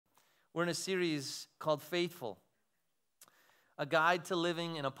We're in a series called Faithful, a guide to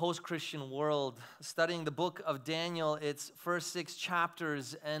living in a post-Christian world, studying the book of Daniel, its first 6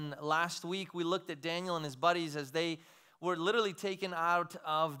 chapters. And last week we looked at Daniel and his buddies as they were literally taken out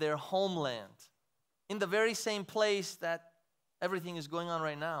of their homeland, in the very same place that everything is going on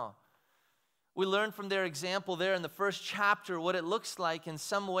right now. We learned from their example there in the first chapter what it looks like in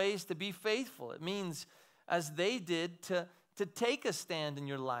some ways to be faithful. It means, as they did, to take a stand in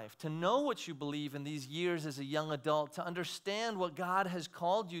your life, to know what you believe in these years as a young adult, to understand what God has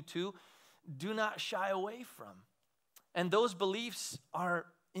called you to, do not shy away from. And those beliefs are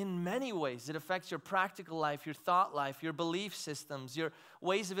in many ways. It affects your practical life, your thought life, your belief systems, your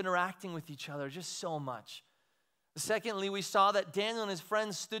ways of interacting with each other, just so much. Secondly, we saw that Daniel and his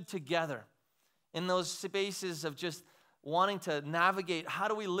friends stood together in those spaces of just wanting to navigate, how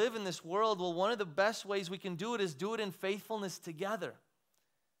do we live in this world? Well, one of the best ways we can do it is do it in faithfulness together.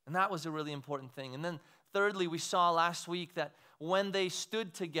 And that was a really important thing. And then thirdly, we saw last week that when they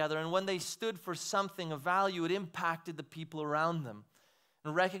stood together and when they stood for something of value, it impacted the people around them.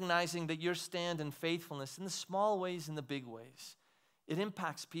 And recognizing that your stand in faithfulness, in the small ways and the big ways, it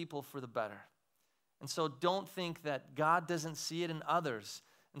impacts people for the better. And so don't think that God doesn't see it in others.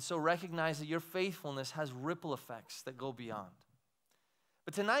 And so recognize that your faithfulness has ripple effects that go beyond.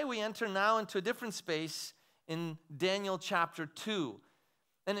 But tonight we enter now into a different space in Daniel chapter 2.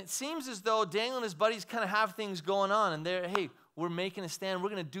 And it seems as though Daniel and his buddies kind of have things going on. And they're, hey, we're making a stand. We're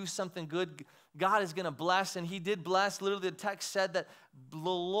going to do something good. God is going to bless. And he did bless. Literally the text said that the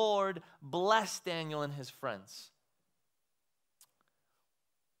Lord blessed Daniel and his friends.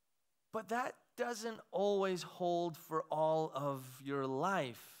 But that doesn't always hold for all of your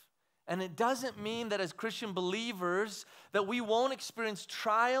life. And it doesn't mean that as Christian believers that we won't experience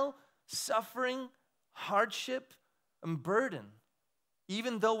trial, suffering, hardship, and burden,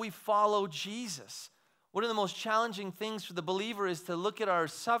 even though we follow Jesus. One of the most challenging things for the believer is to look at our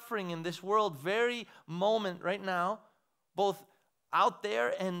suffering in this world, very moment right now, both out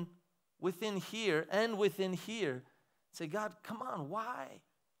there and within here, say, God, come on, why?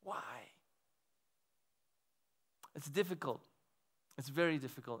 Why? It's difficult. It's very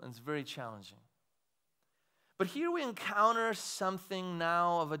difficult, and it's very challenging. But here we encounter something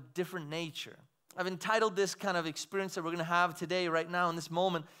now of a different nature. I've entitled this kind of experience that we're going to have today, right now, in this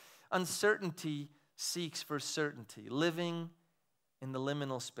moment, Uncertainty Seeks for Certainty, living in the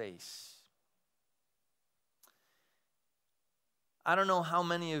liminal space. I don't know how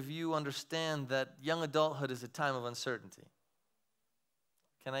many of you understand that young adulthood is a time of uncertainty.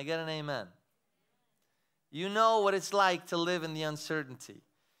 Can I get an amen? You know what it's like to live in the uncertainty.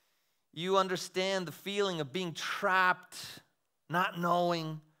 You understand the feeling of being trapped, not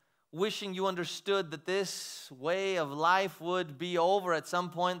knowing, wishing you understood that this way of life would be over at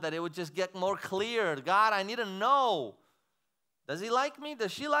some point, that it would just get more clear. God, I need to know. Does he like me?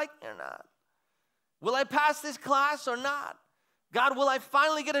 Does she like me or not? Will I pass this class or not? God, will I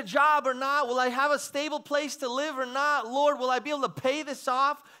finally get a job or not? Will I have a stable place to live or not? Lord, will I be able to pay this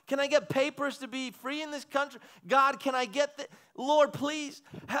off? Can I get papers to be free in this country? God, can I get the Lord, please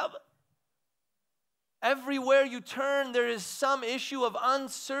help. Everywhere you turn, there is some issue of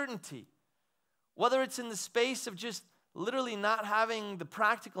uncertainty. Whether it's in the space of just literally not having the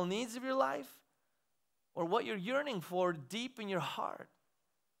practical needs of your life, or what you're yearning for deep in your heart.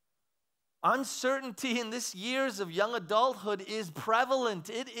 Uncertainty in this years of young adulthood is prevalent.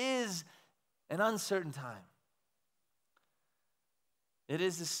 It is an uncertain time. It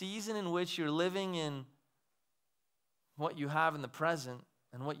is the season in which you're living in what you have in the present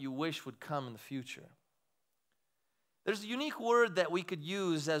and what you wish would come in the future. There's a unique word that we could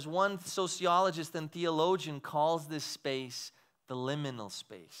use, as one sociologist and theologian calls this space, the liminal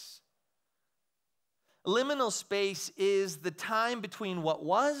space. Liminal space is the time between what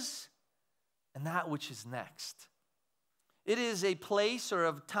was and that which is next. It is a place or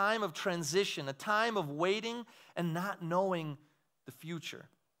a time of transition, a time of waiting and not knowing the future.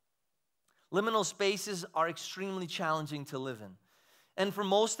 Liminal spaces are extremely challenging to live in. And for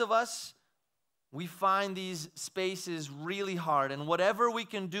most of us, we find these spaces really hard. And whatever we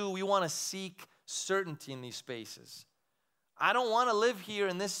can do, we want to seek certainty in these spaces. I don't want to live here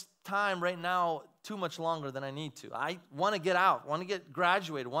in this time right now too much longer than I need to. I want to get out, want to get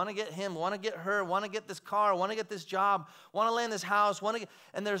graduated, want to get him, want to get her, want to get this car, want to get this job, want to land this house,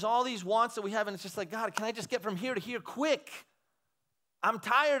 and there's all these wants that we have, and it's just like, God, can I just get from here to here quick? I'm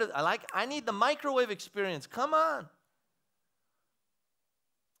tired of, I need the microwave experience. Come on.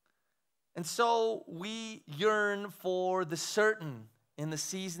 And so we yearn for the certain in the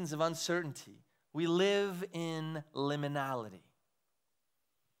seasons of uncertainty. We live in liminality.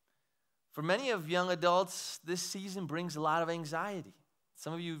 For many of young adults, this season brings a lot of anxiety.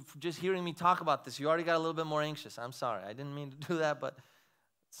 Some of you, just hearing me talk about this, you already got a little bit more anxious. I'm sorry. I didn't mean to do that, but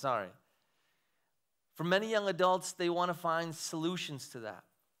sorry. For many young adults, they want to find solutions to that.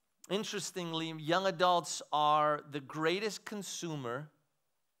 Interestingly, young adults are the greatest consumer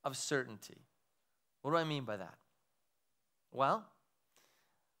of certainty. What do I mean by that? Well,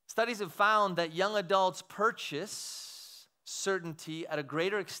 studies have found that young adults purchase certainty at a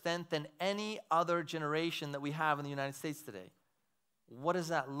greater extent than any other generation that we have in the United States today. What does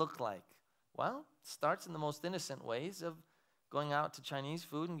that look like? Well, it starts in the most innocent ways of going out to Chinese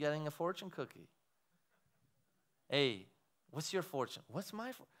food and getting a fortune cookie. Hey, what's your fortune? What's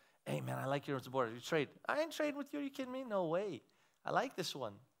my fortune? Hey, man, I like your board. You trade. I ain't trading with you. Are you kidding me? No way. I like this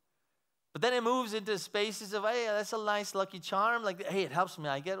one. But then it moves into spaces of, hey, that's a nice lucky charm. Like, hey, it helps me.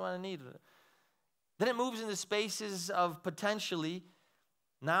 I get what I need. Then it moves into spaces of potentially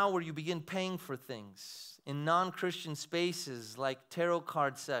now where you begin paying for things in non-Christian spaces like tarot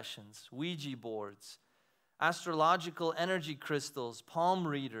card sessions, Ouija boards, astrological energy crystals, palm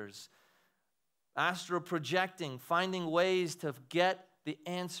readers, astro projecting, finding ways to get the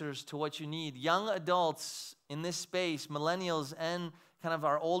answers to what you need. Young adults in this space, millennials and kind of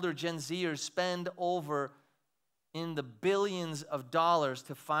our older Gen Zers, spend over in the billions of dollars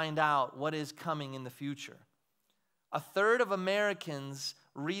to find out what is coming in the future. 1/3 of Americans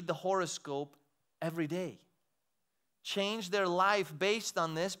read the horoscope every day. Change their life based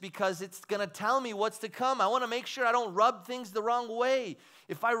on this because it's going to tell me what's to come. I want to make sure I don't rub things the wrong way.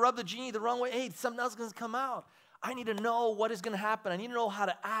 If I rub the genie the wrong way, hey, something else is going to come out. I need to know what is going to happen. I need to know how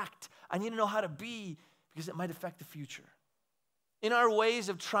to act. I need to know how to be because it might affect the future. In our ways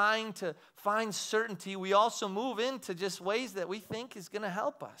of trying to find certainty, we also move into just ways that we think is going to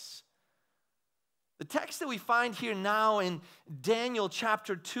help us. The text that we find here now in Daniel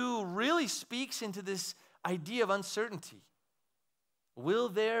chapter 2 really speaks into this idea of uncertainty. Will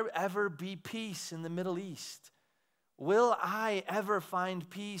there ever be peace in the Middle East? Will I ever find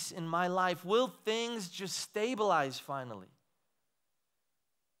peace in my life? Will things just stabilize finally?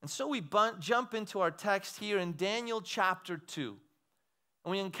 And so we jump into our text here in Daniel chapter 2.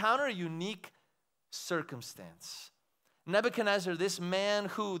 And we encounter a unique circumstance. Nebuchadnezzar, this man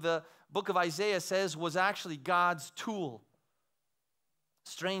who the book of Isaiah says was actually God's tool.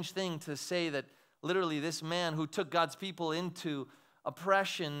 Strange thing to say that literally this man who took God's people into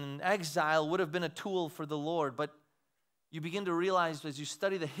oppression and exile would have been a tool for the Lord. But you begin to realize as you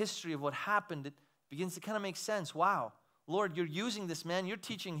study the history of what happened, it begins to kind of make sense. Wow, Lord, you're using this man. You're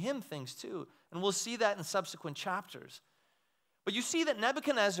teaching him things too. And we'll see that in subsequent chapters. But you see that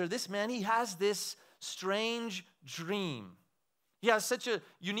Nebuchadnezzar, this man, he has this strange dream. He has such a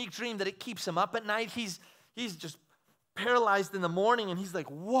unique dream that it keeps him up at night. He's just paralyzed in the morning, and he's like,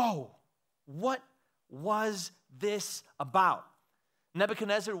 whoa, what was this about?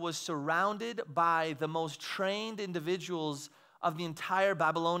 Nebuchadnezzar was surrounded by the most trained individuals of the entire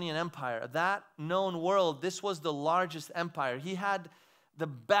Babylonian Empire. That known world, this was the largest empire. He had the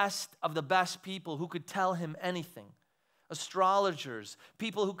best of the best people who could tell him anything. Astrologers,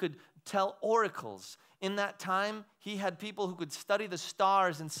 people who could tell oracles. In that time, he had people who could study the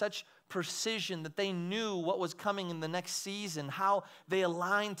stars in such precision that they knew what was coming in the next season, how they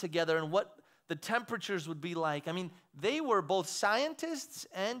aligned together, and what the temperatures would be like. I mean, they were both scientists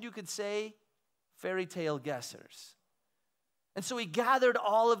and you could say fairy tale guessers. And so he gathered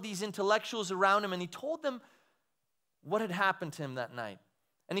all of these intellectuals around him and he told them what had happened to him that night.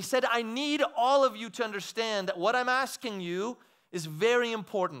 And he said, I need all of you to understand that what I'm asking you is very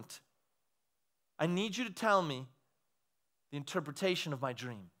important. I need you to tell me the interpretation of my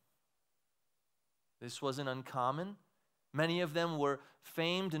dream. This wasn't uncommon. Many of them were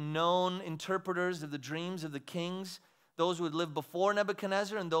famed and known interpreters of the dreams of the kings, those who had lived before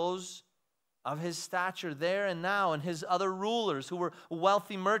Nebuchadnezzar and those of his stature there and now, and his other rulers who were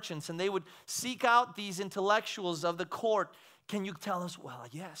wealthy merchants. And they would seek out these intellectuals of the court. Can you tell us? Well,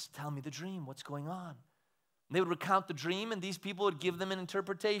 yes, tell me the dream. What's going on? And they would recount the dream, and these people would give them an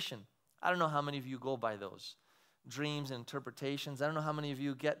interpretation. I don't know how many of you go by those dreams and interpretations. I don't know how many of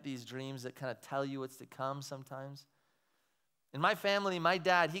you get these dreams that kind of tell you what's to come sometimes. In my family, my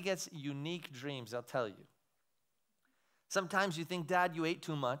dad, he gets unique dreams, I'll tell you. Sometimes you think, Dad, you ate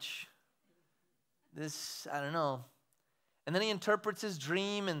too much. I don't know. And then he interprets his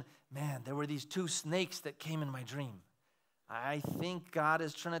dream, and man, there were these 2 snakes that came in my dream. I think God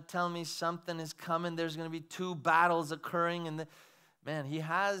is trying to tell me something is coming. There's going to be 2 battles occurring. And man, he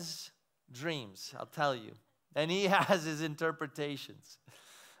has dreams, I'll tell you. And he has his interpretations.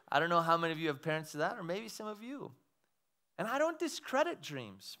 I don't know how many of you have parents to that, or maybe some of you. And I don't discredit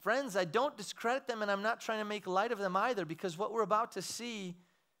dreams. Friends, I don't discredit them, and I'm not trying to make light of them either, because what we're about to see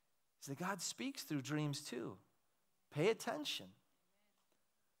is that God speaks through dreams too. Pay attention.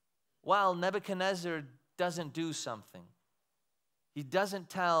 While Nebuchadnezzar doesn't do something, he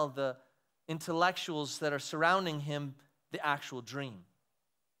doesn't tell the intellectuals that are surrounding him the actual dream.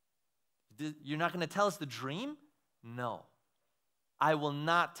 You're not going to tell us the dream? No. I will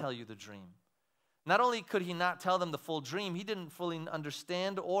not tell you the dream. Not only could he not tell them the full dream, he didn't fully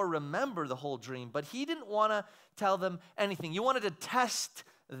understand or remember the whole dream, but he didn't want to tell them anything. He wanted to test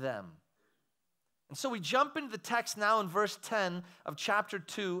them. And so we jump into the text now in verse 10 of chapter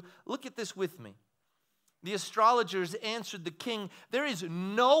 2. Look at this with me. The astrologers answered the king, "There is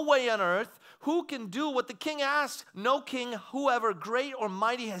no way on earth who can do what the king asks. No king, whoever great or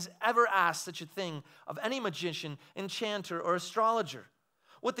mighty, has ever asked such a thing of any magician, enchanter, or astrologer.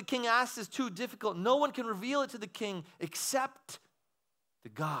 What the king asks is too difficult. No one can reveal it to the king except the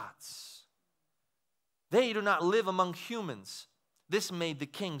gods. They do not live among humans." This made the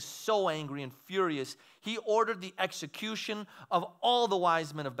king so angry and furious, he ordered the execution of all the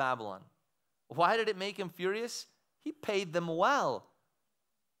wise men of Babylon. Why did it make him furious? He paid them well.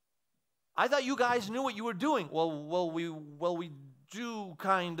 I thought you guys knew what you were doing. Well, we do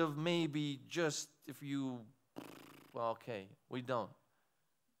kind of, maybe, just if you, well, okay, we don't.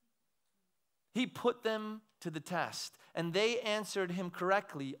 He put them to the test, and they answered him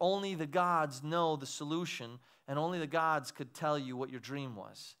correctly. Only the gods know the solution, and only the gods could tell you what your dream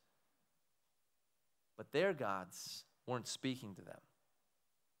was. But their gods weren't speaking to them.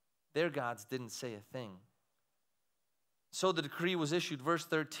 Their gods didn't say a thing. So the decree was issued, verse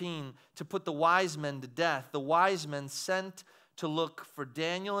 13, to put the wise men to death. The wise men sent to look for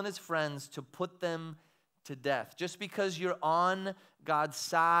Daniel and his friends to put them to death. Just because you're on God's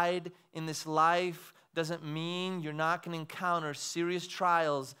side in this life doesn't mean you're not going to encounter serious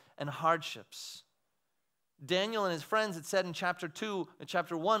trials and hardships. Daniel and his friends, it said in chapter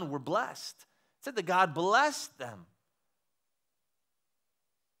 1, were blessed. It said that God blessed them.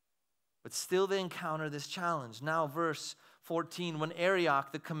 But still they encounter this challenge. Now verse 14, when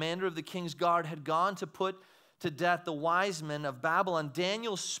Arioch, the commander of the king's guard, had gone to put to death the wise men of Babylon,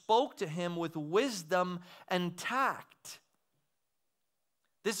 Daniel spoke to him with wisdom and tact.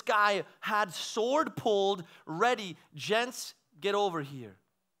 This guy had sword pulled, ready. Gents, get over here.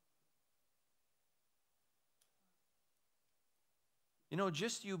 You know,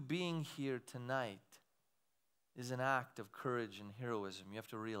 just you being here tonight is an act of courage and heroism. You have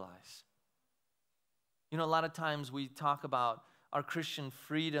to realize. You know, a lot of times we talk about our Christian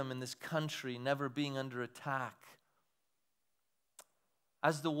freedom in this country never being under attack.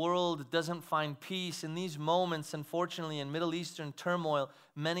 As the world doesn't find peace in these moments, unfortunately, in Middle Eastern turmoil,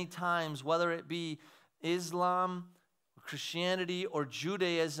 many times, whether it be Islam, Christianity, or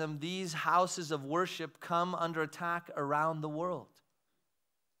Judaism, these houses of worship come under attack around the world.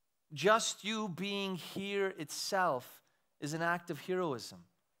 Just you being here itself is an act of heroism.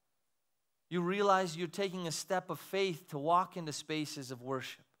 You realize you're taking a step of faith to walk into spaces of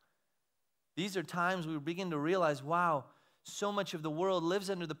worship. These are times we begin to realize, wow, so much of the world lives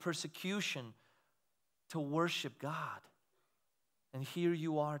under the persecution to worship God. And here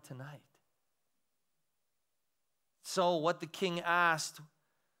you are tonight. So what the king asked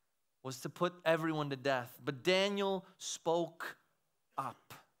was to put everyone to death. But Daniel spoke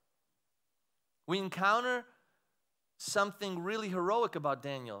up. We encounter something really heroic about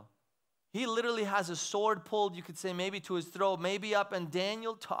Daniel. He literally has a sword pulled, you could say, maybe to his throat, maybe up, and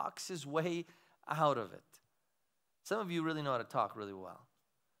Daniel talks his way out of it. Some of you really know how to talk really well.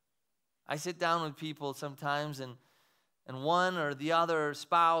 I sit down with people sometimes, and one or the other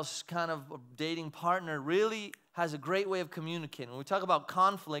spouse, kind of dating partner, really has a great way of communicating. When we talk about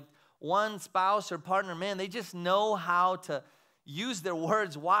conflict, one spouse or partner, man, they just know how to use their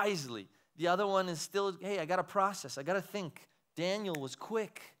words wisely. The other one is still, hey, I got to process, I got to think. Daniel was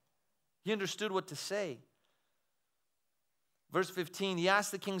quick. He understood what to say. Verse 15, he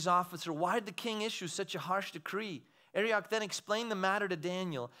asked the king's officer, why did the king issue such a harsh decree? Arioch then explained the matter to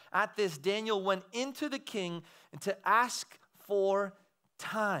Daniel. At this, Daniel went into the king to ask for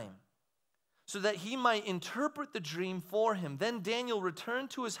time so that he might interpret the dream for him. Then Daniel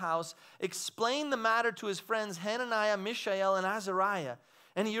returned to his house, explained the matter to his friends Hananiah, Mishael, and Azariah,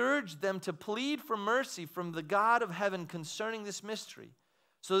 and he urged them to plead for mercy from the God of heaven concerning this mystery,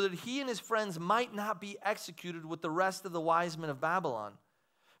 so that he and his friends might not be executed with the rest of the wise men of Babylon.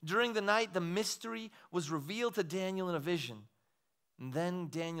 During the night, the mystery was revealed to Daniel in a vision. And then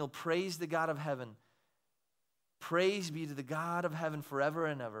Daniel praised the God of heaven. Praise be to the God of heaven forever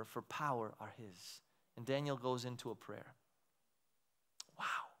and ever, for power are his. And Daniel goes into a prayer. Wow.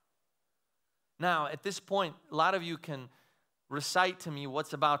 Now, at this point, a lot of you can recite to me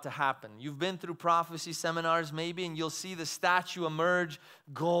what's about to happen. You've been through prophecy seminars maybe, and you'll see the statue emerge,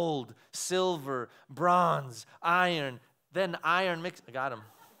 gold, silver, bronze, iron, then iron mix. I got him.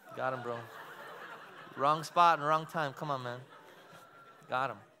 Got him, bro. Wrong spot and wrong time. Come on, man. Got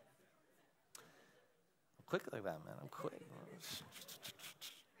him. I'm quick like that, man. I'm quick.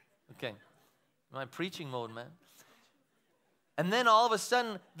 Okay. My preaching mode, man. And then all of a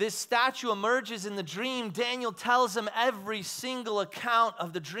sudden, this statue emerges in the dream. Daniel tells him every single account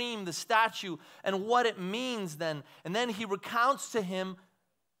of the dream, the statue, and what it means then. And then he recounts to him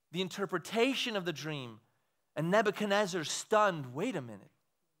the interpretation of the dream. And Nebuchadnezzar, stunned, wait a minute.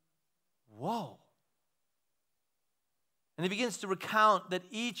 Whoa. And he begins to recount that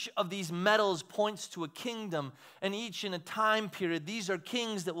each of these metals points to a kingdom, and each in a time period. These are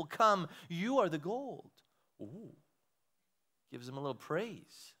kings that will come. You are the gold. Ooh. Gives him a little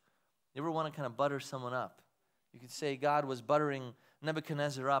praise. You ever want to kind of butter someone up? You could say God was buttering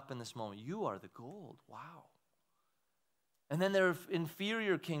Nebuchadnezzar up in this moment. You are the gold. Wow. And then their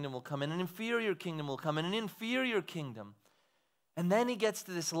inferior kingdom will come, and an inferior kingdom will come, and an inferior kingdom. And then he gets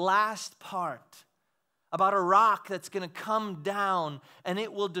to this last part about a rock that's going to come down, and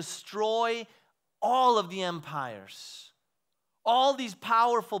it will destroy all of the empires. All these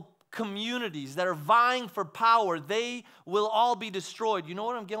powerful communities that are vying for power, they will all be destroyed. You know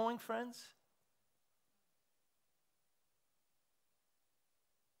what I'm going, friends?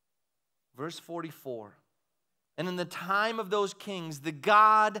 Verse 44. And in the time of those kings, the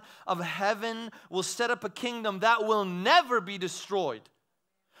God of heaven will set up a kingdom that will never be destroyed,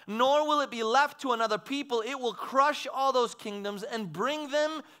 nor will it be left to another people. It will crush all those kingdoms and bring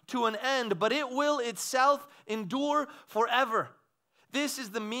them to an end, but it will itself endure forever. This is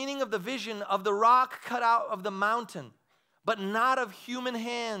the meaning of the vision of the rock cut out of the mountain, but not of human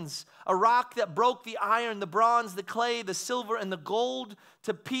hands, a rock that broke the iron, the bronze, the clay, the silver, and the gold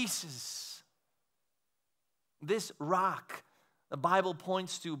to pieces. This rock, the Bible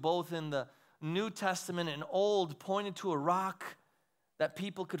points to both in the New Testament and Old, pointed to a rock that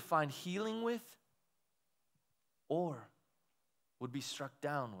people could find healing with or would be struck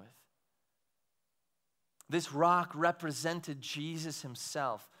down with. This rock represented Jesus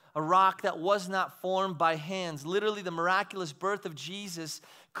himself, a rock that was not formed by hands. Literally, the miraculous birth of Jesus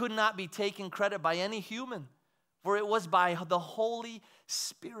could not be taken credit by any human, for it was by the Holy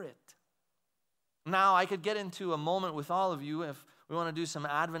Spirit. Now, I could get into a moment with all of you if we want to do some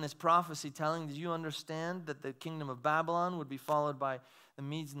Adventist prophecy telling. Did you understand that the kingdom of Babylon would be followed by the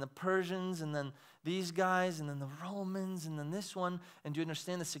Medes and the Persians, and then these guys, and then the Romans, and then this one? And do you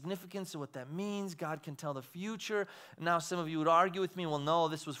understand the significance of what that means? God can tell the future. And now some of you would argue with me, well, no,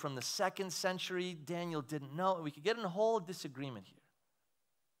 this was from the 2nd century. Daniel didn't know. We could get in a whole disagreement here.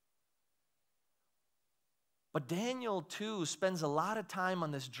 But Daniel, too, spends a lot of time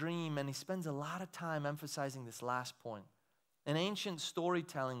on this dream, and he spends a lot of time emphasizing this last point. In ancient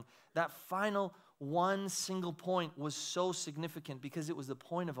storytelling, that final one single point was so significant because it was the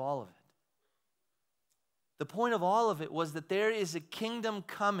point of all of it. The point of all of it was that there is a kingdom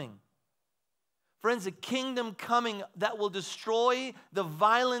coming. Friends, a kingdom coming that will destroy the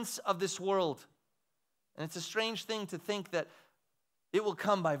violence of this world. And it's a strange thing to think that it will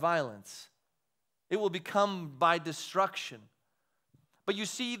come by violence. It will become by destruction. But you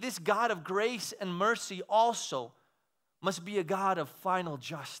see, this God of grace and mercy also must be a God of final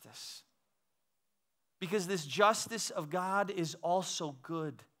justice. Because this justice of God is also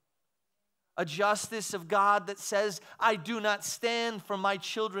good. A justice of God that says, I do not stand for my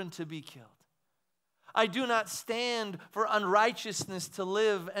children to be killed. I do not stand for unrighteousness to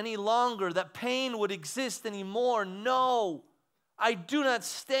live any longer, that pain would exist anymore. No, I do not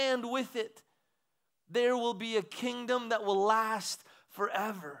stand with it. There will be a kingdom that will last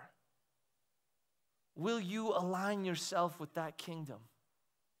forever. Will you align yourself with that kingdom?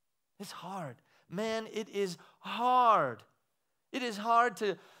 It's hard. Man, it is hard. It is hard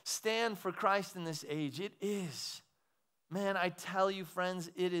to stand for Christ in this age. It is. Man, I tell you,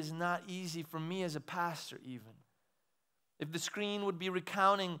 friends, it is not easy for me as a pastor even. If the screen would be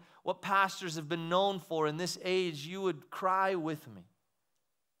recounting what pastors have been known for in this age, you would cry with me.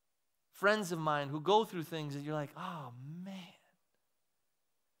 Friends of mine who go through things and you're like, oh, man.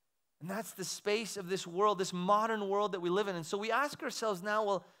 And that's the space of this world, this modern world that we live in. And so we ask ourselves now,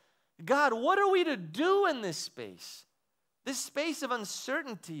 well, God, what are we to do in this space? This space of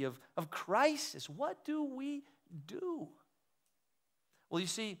uncertainty, of crisis. What do we do? Well, you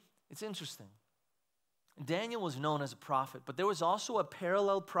see, it's interesting. Daniel was known as a prophet, but there was also a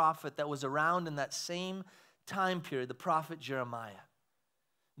parallel prophet that was around in that same time period, the prophet Jeremiah.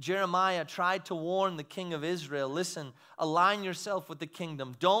 Jeremiah tried to warn the king of Israel, listen, align yourself with the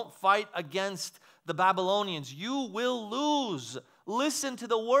kingdom. Don't fight against the Babylonians. You will lose. Listen to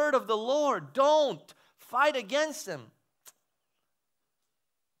the word of the Lord. Don't fight against them.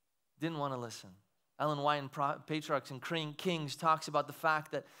 Didn't want to listen. Ellen White in Patriarchs and Kings talks about the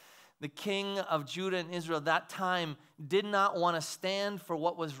fact that the king of Judah and Israel at that time did not want to stand for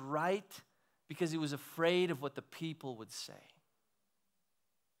what was right because he was afraid of what the people would say.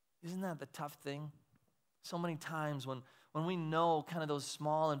 Isn't that the tough thing? So many times when we know kind of those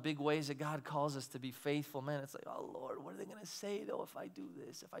small and big ways that God calls us to be faithful, man, it's like, oh, Lord, what are they going to say, though, if I do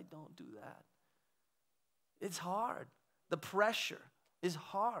this, if I don't do that? It's hard. The pressure is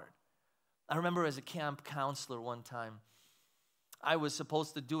hard. I remember as a camp counselor one time, I was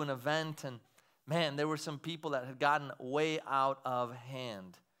supposed to do an event, and man, there were some people that had gotten way out of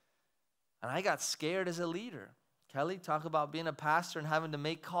hand. And I got scared as a leader. Kelly, talk about being a pastor and having to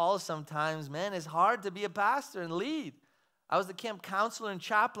make calls sometimes. Man, it's hard to be a pastor and lead. I was the camp counselor and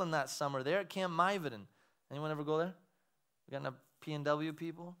chaplain that summer there at Camp Miveden. Anyone ever go there? We got enough P&W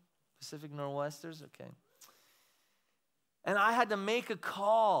people? Pacific Northwesters? Okay. And I had to make a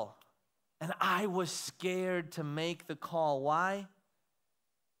call. And I was scared to make the call. Why?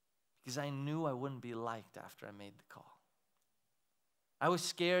 Because I knew I wouldn't be liked after I made the call. I was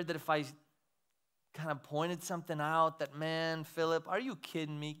scared that if I kind of pointed something out that, man, Philip, are you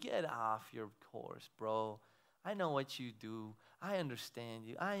kidding me? Get off your horse, bro. I know what you do. I understand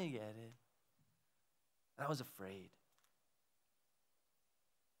you. I get it. And I was afraid.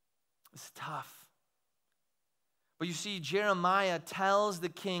 It's tough. But you see, Jeremiah tells the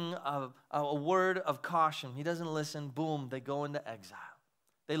king a word of caution. He doesn't listen. Boom, they go into exile.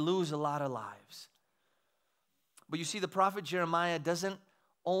 They lose a lot of lives. But you see, the prophet Jeremiah doesn't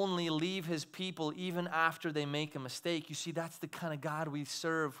only leave his people even after they make a mistake. You see, that's the kind of God we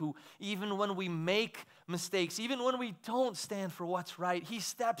serve, who even when we make mistakes, even when we don't stand for what's right, he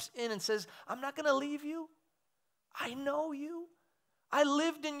steps in and says, I'm not going to leave you. I know you. I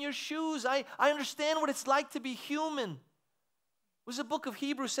lived in your shoes. I understand what it's like to be human. What does the book of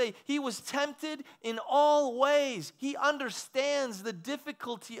Hebrews say? He was tempted in all ways. He understands the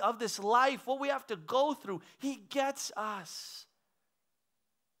difficulty of this life, what we have to go through. He gets us.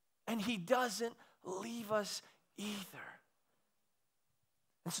 And he doesn't leave us either.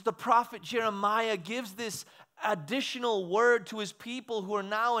 And so the prophet Jeremiah gives this additional word to his people who are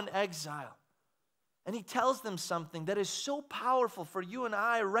now in exile. And he tells them something that is so powerful for you and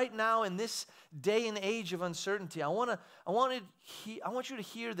I right now in this day and age of uncertainty. I want you to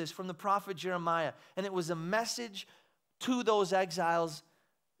hear this from the prophet Jeremiah. And it was a message to those exiles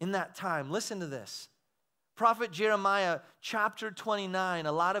in that time. Listen to this. Prophet Jeremiah, chapter 29.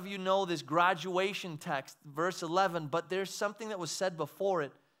 A lot of you know this graduation text, verse 11. But there's something that was said before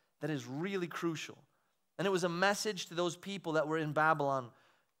it that is really crucial. And it was a message to those people that were in Babylon,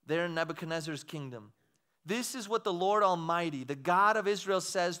 there in Nebuchadnezzar's kingdom. This is what the Lord Almighty, the God of Israel,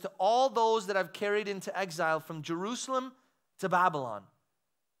 says to all those that I've carried into exile from Jerusalem to Babylon.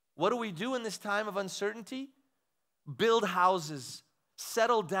 What do we do in this time of uncertainty? Build houses,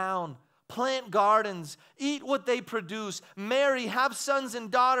 settle down, plant gardens, eat what they produce, marry, have sons and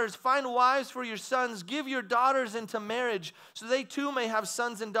daughters, find wives for your sons, give your daughters into marriage, so they too may have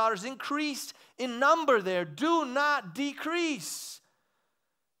sons and daughters. Increase in number there. Do not decrease.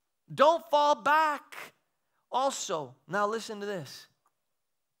 Don't fall back. Also, now listen to this.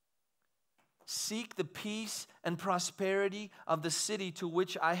 Seek the peace and prosperity of the city to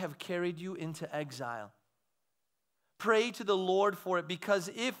which I have carried you into exile. Pray to the Lord for it, because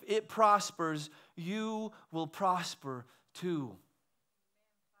if it prospers, you will prosper too.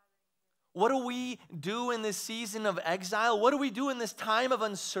 What do we do in this season of exile? What do we do in this time of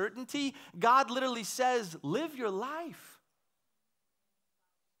uncertainty? God literally says, live your life.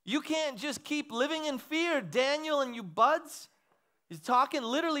 You can't just keep living in fear, Daniel and you buds. He's talking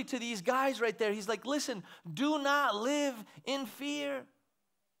literally to these guys right there. He's like, listen, do not live in fear.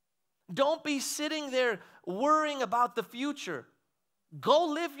 Don't be sitting there worrying about the future. Go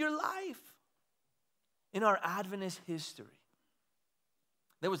live your life. In our Adventist history,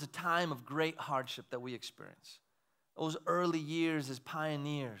 there was a time of great hardship that we experienced. Those early years as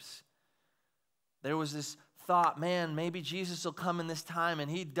pioneers, there was this thought, man, maybe Jesus will come in this time,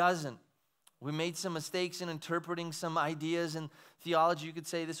 and he doesn't. We made some mistakes in interpreting some ideas in theology. You could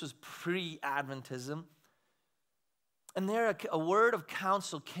say this was pre-Adventism. And there a word of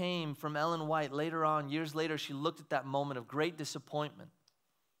counsel came from Ellen White later on. Years later, she looked at that moment of great disappointment.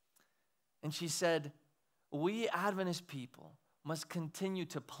 And she said, we Adventist people must continue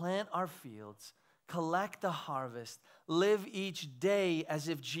to plant our fields, collect the harvest, live each day as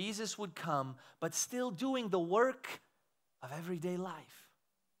if Jesus would come, but still doing the work of everyday life.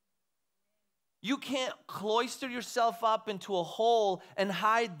 You can't cloister yourself up into a hole and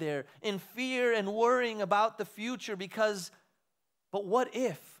hide there in fear and worrying about the future but what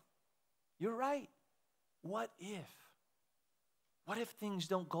if? You're right. What if? What if things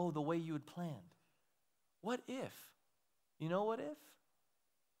don't go the way you had planned? What if? You know what if?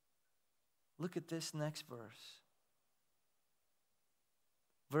 Look at this next verse.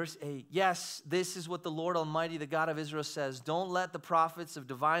 Verse 8, yes, this is what the Lord Almighty, the God of Israel says. Don't let the prophets of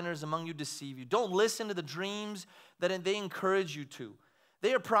diviners among you deceive you. Don't listen to the dreams that they encourage you to.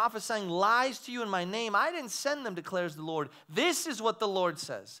 They are prophesying lies to you in my name. I didn't send them, declares the Lord. This is what the Lord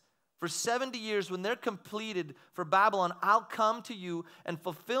says. For 70 years, when they're completed for Babylon, I'll come to you and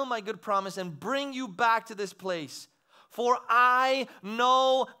fulfill my good promise and bring you back to this place. For I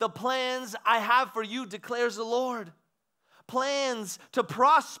know the plans I have for you, declares the Lord. Plans to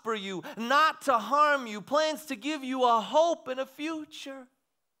prosper you, not to harm you. Plans to give you a hope and a future.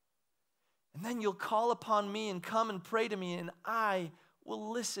 And then you'll call upon me and come and pray to me, and I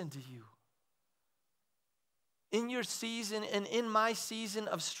will listen to you. In your season and in my season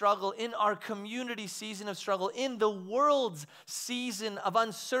of struggle, in our community season of struggle, in the world's season of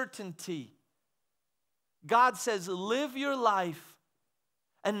uncertainty, God says, live your life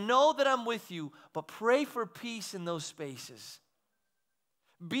and know that I'm with you, but pray for peace in those spaces.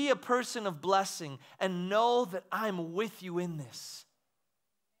 Be a person of blessing and know that I'm with you in this.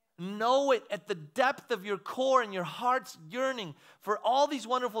 Know it at the depth of your core and your heart's yearning for all these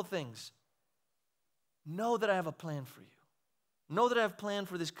wonderful things. Know that I have a plan for you. Know that I have a plan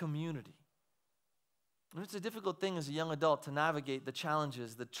for this community. And it's a difficult thing as a young adult to navigate the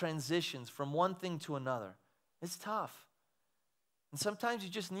challenges, the transitions from one thing to another. It's tough. And sometimes you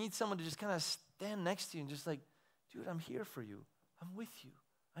just need someone to just kind of stand next to you and just like, dude, I'm here for you. I'm with you.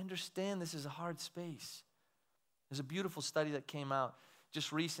 I understand this is a hard space. There's a beautiful study that came out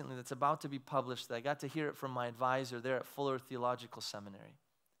just recently that's about to be published. That I got to hear it from my advisor there at Fuller Theological Seminary.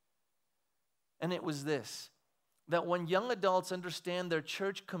 And it was this, that when young adults understand their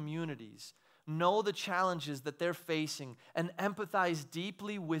church communities, know the challenges that they're facing, and empathize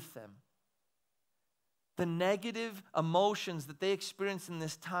deeply with them, the negative emotions that they experience in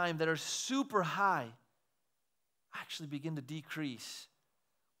this time that are super high actually begin to decrease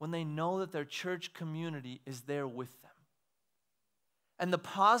when they know that their church community is there with them. And the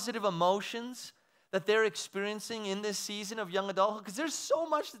positive emotions that they're experiencing in this season of young adulthood, because there's so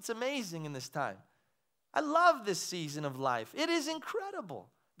much that's amazing in this time. I love this season of life. It is incredible.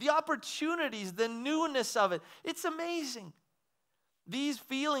 The opportunities, the newness of it, it's amazing. These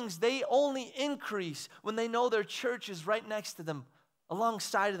feelings, they only increase when they know their church is right next to them,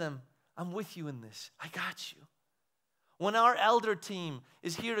 alongside of them. I'm with you in this. I got you. When our elder team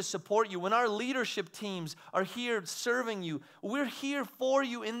is here to support you, when our leadership teams are here serving you, we're here for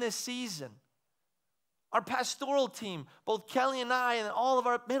you in this season. Our pastoral team, both Kelly and I and all of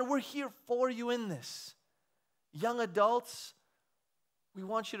our, man, we're here for you in this. Young adults, we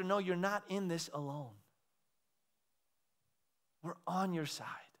want you to know you're not in this alone. We're on your side,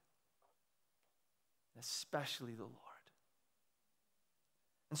 especially the Lord.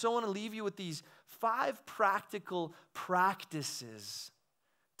 And so I want to leave you with these 5 practical practices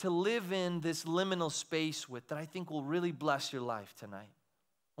to live in this liminal space with that I think will really bless your life tonight.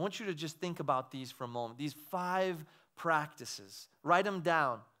 I want you to just think about these for a moment. These 5 practices. Write them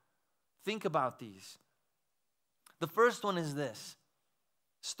down. Think about these. The first one is this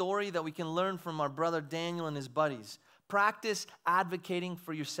story that we can learn from our brother Daniel and his buddies. Practice advocating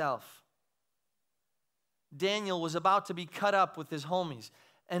for yourself. Daniel was about to be cut up with his homies,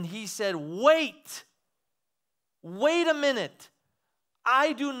 and he said, wait a minute.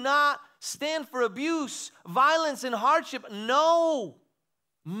 I do not stand for abuse, violence, and hardship. No.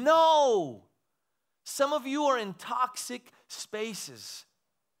 Some of you are in toxic spaces,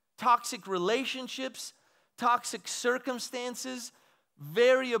 toxic relationships, toxic circumstances,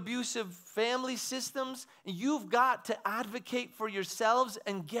 very abusive family systems. You've got to advocate for yourselves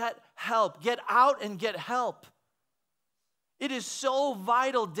and get help. Get out and get help. It is so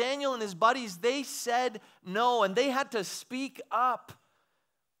vital. Daniel and his buddies, they said no, and they had to speak up.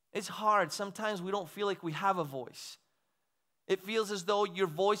 It's hard. Sometimes we don't feel like we have a voice. It feels as though your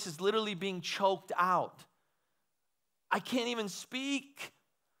voice is literally being choked out. I can't even speak.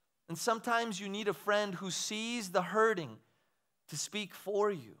 And sometimes you need a friend who sees the hurting to speak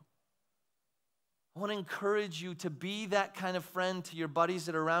for you. I want to encourage you to be that kind of friend to your buddies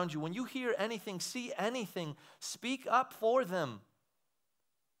that are around you. When you hear anything, see anything, speak up for them.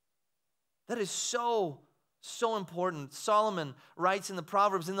 That is so important. Solomon writes in the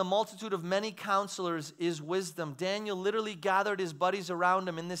Proverbs, in the multitude of many counselors is wisdom. Daniel literally gathered his buddies around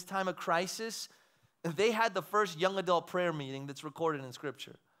him in this time of crisis. They had the first young adult prayer meeting that's recorded in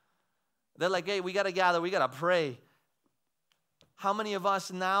Scripture. They're like, hey, we got to gather, we got to pray. How many of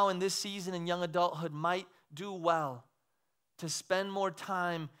us now in this season in young adulthood might do well to spend more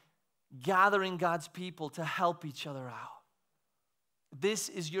time gathering God's people to help each other out? This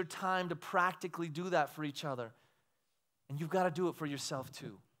is your time to practically do that for each other. And you've got to do it for yourself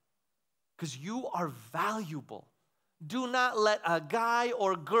too. Because you are valuable. Do not let a guy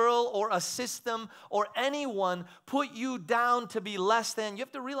or girl or a system or anyone put you down to be less than. You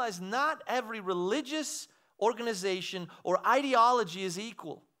have to realize not every religious organization or ideology is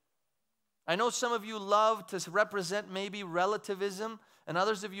equal. I know some of you love to represent maybe relativism, and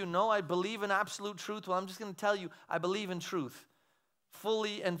others of you know I believe in absolute truth. Well, I'm just going to tell you, I believe in truth.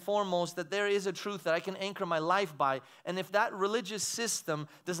 Fully and foremost, that there is a truth that I can anchor my life by. And if that religious system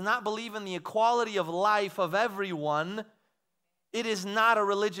does not believe in the equality of life of everyone, it is not a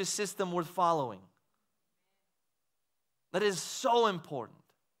religious system worth following. That is so important.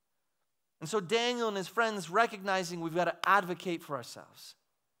 And so Daniel and his friends, recognizing we've got to advocate for ourselves.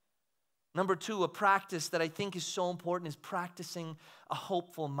 Number two, a practice that I think is so important is practicing a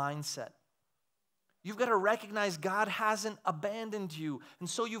hopeful mindset. You've got to recognize God hasn't abandoned you. And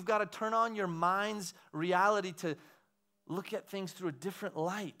so you've got to turn on your mind's reality to look at things through a different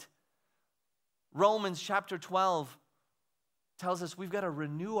light. Romans chapter 12 tells us we've got to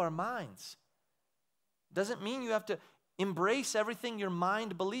renew our minds. Doesn't mean you have to embrace everything your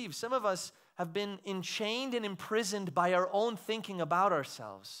mind believes. Some of us have been enchained and imprisoned by our own thinking about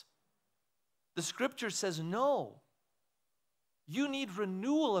ourselves. The Scripture says no. You need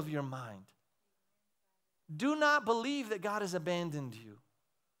renewal of your mind. Do not believe that God has abandoned you.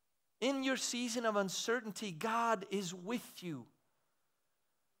 In your season of uncertainty, God is with you.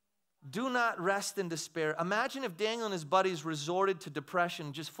 Do not rest in despair. Imagine if Daniel and his buddies resorted to depression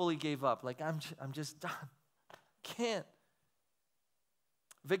and just fully gave up. Like, I'm just done. Can't.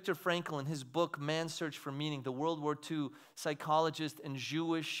 Viktor Frankl, in his book, Man's Search for Meaning, the World War II psychologist and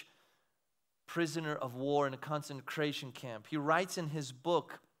Jewish prisoner of war in a concentration camp, he writes in his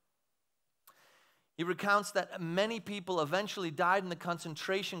book, he recounts that many people eventually died in the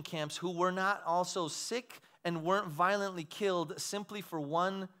concentration camps who were not also sick and weren't violently killed simply for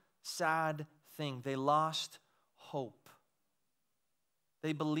one sad thing. They lost hope.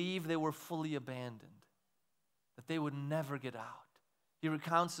 They believed they were fully abandoned, that they would never get out. He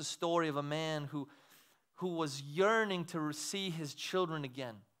recounts the story of a man who was yearning to see his children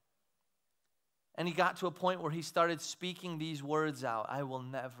again. And he got to a point where he started speaking these words out. I will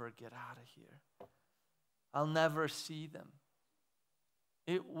never get out of here. I'll never see them.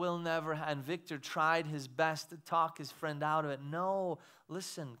 It will never happen. And Victor tried his best to talk his friend out of it. No,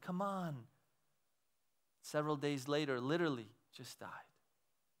 listen, come on. Several days later, literally just died.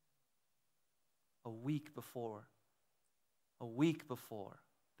 A week before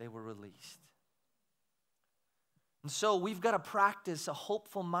they were released. And so we've got to practice a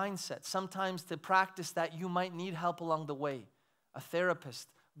hopeful mindset. Sometimes to practice that, you might need help along the way. A therapist,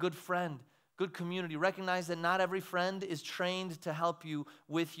 good friend, good community. Recognize that not every friend is trained to help you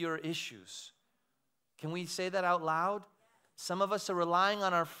with your issues. Can we say that out loud? Some of us are relying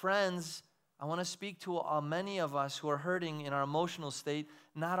on our friends. I want to speak to many of us who are hurting in our emotional state.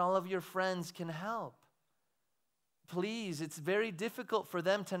 Not all of your friends can help. Please, it's very difficult for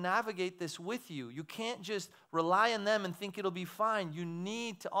them to navigate this with you. You can't just rely on them and think it'll be fine. You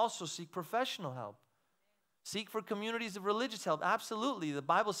need to also seek professional help. Seek for communities of religious help. Absolutely. The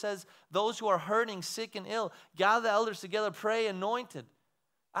Bible says those who are hurting, sick, and ill, gather the elders together, pray, anointed.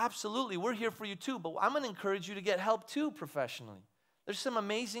 Absolutely. We're here for you too. But I'm going to encourage you to get help too professionally. There's some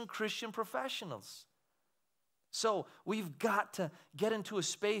amazing Christian professionals. So we've got to get into a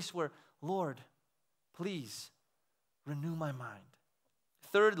space where, Lord, please renew my mind.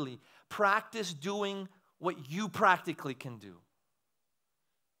 Thirdly, practice doing what you practically can do.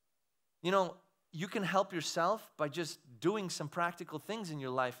 You know, you can help yourself by just doing some practical things in your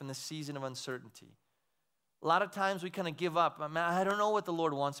life in this season of uncertainty. A lot of times we kind of give up. I don't know what the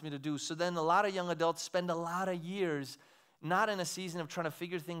Lord wants me to do. So then a lot of young adults spend a lot of years not in a season of trying to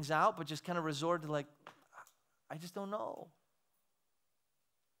figure things out, but just kind of resort to like, I just don't know.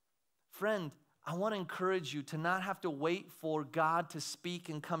 Friend, I want to encourage you to not have to wait for God to speak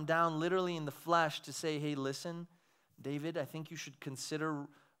and come down literally in the flesh to say, hey, listen, David, I think you should consider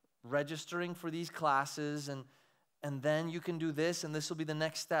registering for these classes, and then you can do this, and this will be the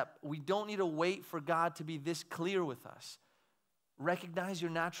next step. We don't need to wait for God to be this clear with us. Recognize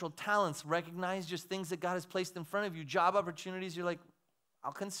your natural talents. Recognize just things that God has placed in front of you. Job opportunities, you're like,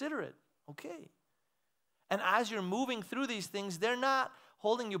 I'll consider it. Okay. And as you're moving through these things, they're not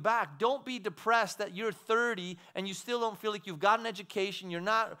holding you back. Don't be depressed that you're 30 and you still don't feel like you've got an education, you're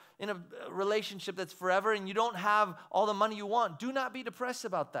not in a relationship that's forever, and you don't have all the money you want. Do not be depressed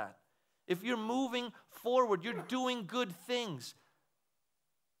about that. If you're moving forward, you're doing good things.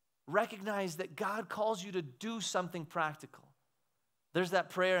 Recognize that God calls you to do something practical. There's that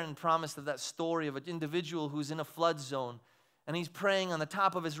prayer and promise of that story of an individual who's in a flood zone, and he's praying on the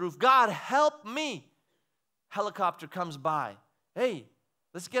top of his roof, God, help me. Helicopter comes by. Hey,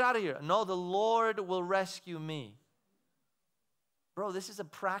 let's get out of here. No, the Lord will rescue me. Bro, this is a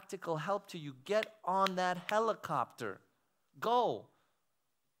practical help to you. Get on that helicopter. Go.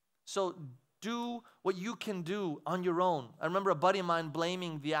 So do what you can do on your own. I remember a buddy of mine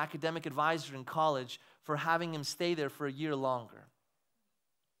blaming the academic advisor in college for having him stay there for a year longer.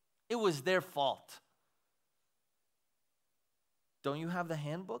 It was their fault. Don't you have the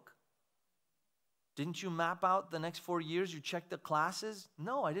handbook? Didn't you map out the next 4 years? You checked the classes?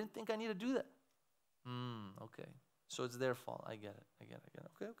 No, I didn't think I need to do that. Okay. So it's their fault. I get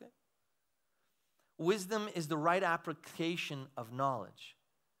it. Okay. Wisdom is the right application of knowledge.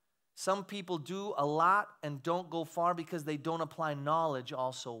 Some people do a lot and don't go far because they don't apply knowledge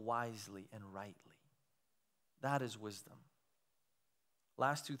also wisely and rightly. That is wisdom.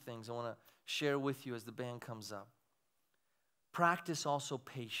 Last two things I want to share with you as the band comes up. Practice also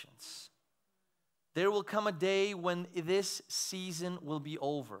patience. There will come a day when this season will be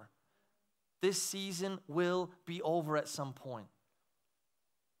over. This season will be over at some point.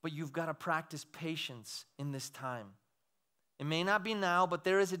 But you've got to practice patience in this time. It may not be now, but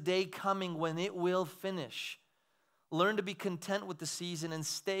there is a day coming when it will finish. Learn to be content with the season and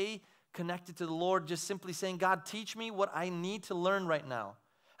stay connected to the Lord, just simply saying, God, teach me what I need to learn right now.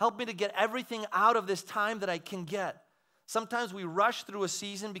 Help me to get everything out of this time that I can get. Sometimes we rush through a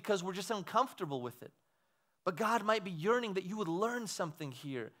season because we're just uncomfortable with it. But God might be yearning that you would learn something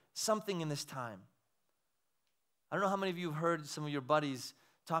here, something in this time. I don't know how many of you have heard some of your buddies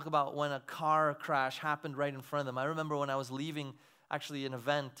talk about when a car crash happened right in front of them. I remember when I was leaving actually an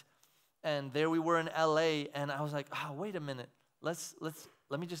event, and there we were in LA, and I was like, wait a minute.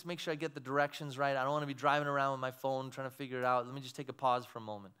 Let me just make sure I get the directions right. I don't want to be driving around with my phone trying to figure it out. Let me just take a pause for a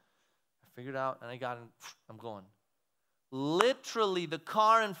moment. I figured it out, and I got it. I'm going. Literally, the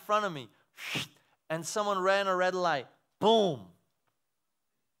car in front of me, and someone ran a red light. Boom.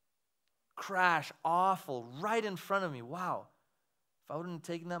 Crash, awful, right in front of me. Wow. If I wouldn't have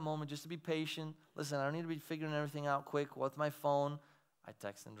taken that moment just to be patient, listen, I don't need to be figuring everything out quick with my phone. I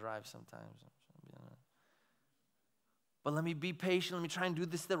text and drive sometimes. But let me be patient. Let me try and do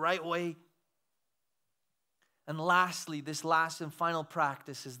this the right way. And lastly, this last and final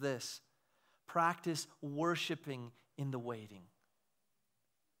practice is this. Practice worshiping in the waiting.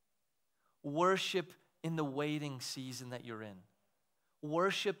 Worship in the waiting season that you're in.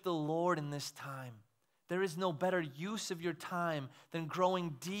 Worship the Lord in this time. There is no better use of your time than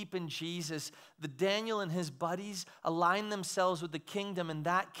growing deep in Jesus. The Daniel and his buddies aligned themselves with the kingdom, and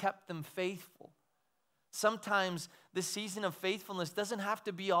that kept them faithful. Sometimes this season of faithfulness doesn't have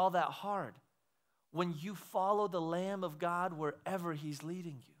to be all that hard when you follow the Lamb of God wherever he's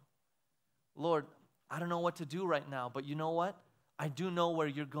leading you. Lord, I don't know what to do right now, but you know what? I do know where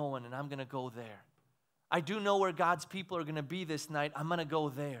you're going, and I'm going to go there. I do know where God's people are going to be this night. I'm going to go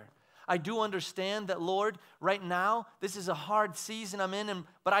there. I do understand that, Lord, right now, this is a hard season I'm in,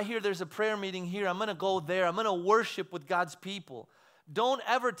 but I hear there's a prayer meeting here. I'm going to go there. I'm going to worship with God's people. Don't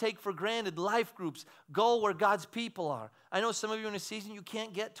ever take for granted life groups. Go where God's people are. I know some of you in a season you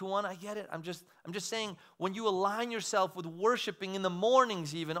can't get to one. I get it. I'm just saying, when you align yourself with worshiping in the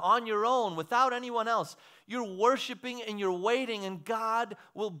mornings even on your own without anyone else, you're worshiping and you're waiting, and God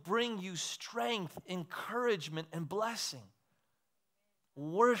will bring you strength, encouragement, and blessing.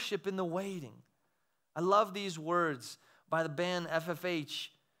 Worship in the waiting. I love these words by the band FFH.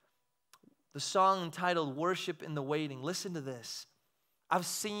 The song entitled Worship in the Waiting. Listen to this. I've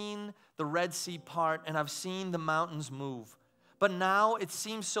seen the Red Sea part, and I've seen the mountains move. But now it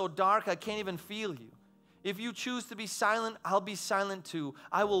seems so dark I can't even feel you. If you choose to be silent, I'll be silent too.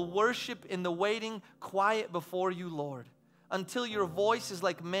 I will worship in the waiting, quiet before you, Lord. Until your voice is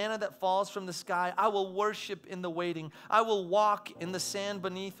like manna that falls from the sky, I will worship in the waiting. I will walk in the sand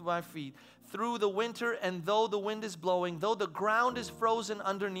beneath my feet. Through the winter, and though the wind is blowing, though the ground is frozen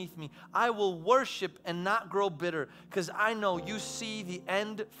underneath me, I will worship and not grow bitter, because I know you see the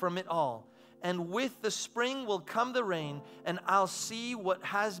end from it all. And with the spring will come the rain, and I'll see what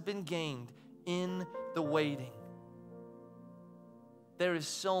has been gained in the waiting. there is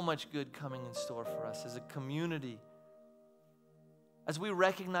so much good coming in store for us as a community. As we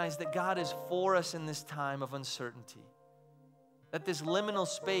recognize that God is for us in this time of uncertainty. That this liminal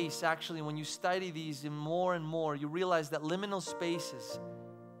space, actually, when you study these more and more, you realize that liminal spaces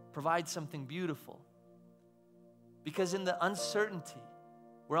provide something beautiful. Because in the uncertainty,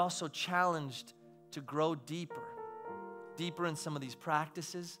 we're also challenged to grow deeper. Deeper in some of these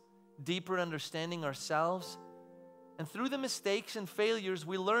practices, deeper in understanding ourselves. And through the mistakes and failures,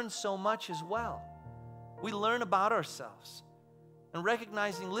 we learn so much as well. We learn about ourselves. And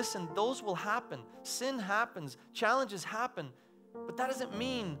recognizing, listen, those will happen. Sin happens. Challenges happen. But that doesn't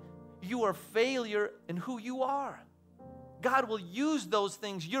mean you are failure in who you are. God will use those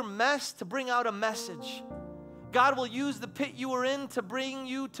things, your mess, to bring out a message. God will use the pit you were in to bring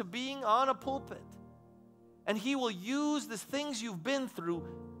you to being on a pulpit. And He will use the things you've been through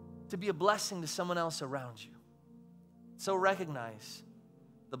to be a blessing to someone else around you. So recognize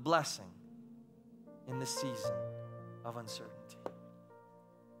the blessing in this season of uncertainty.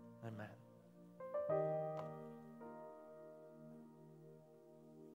 Amen.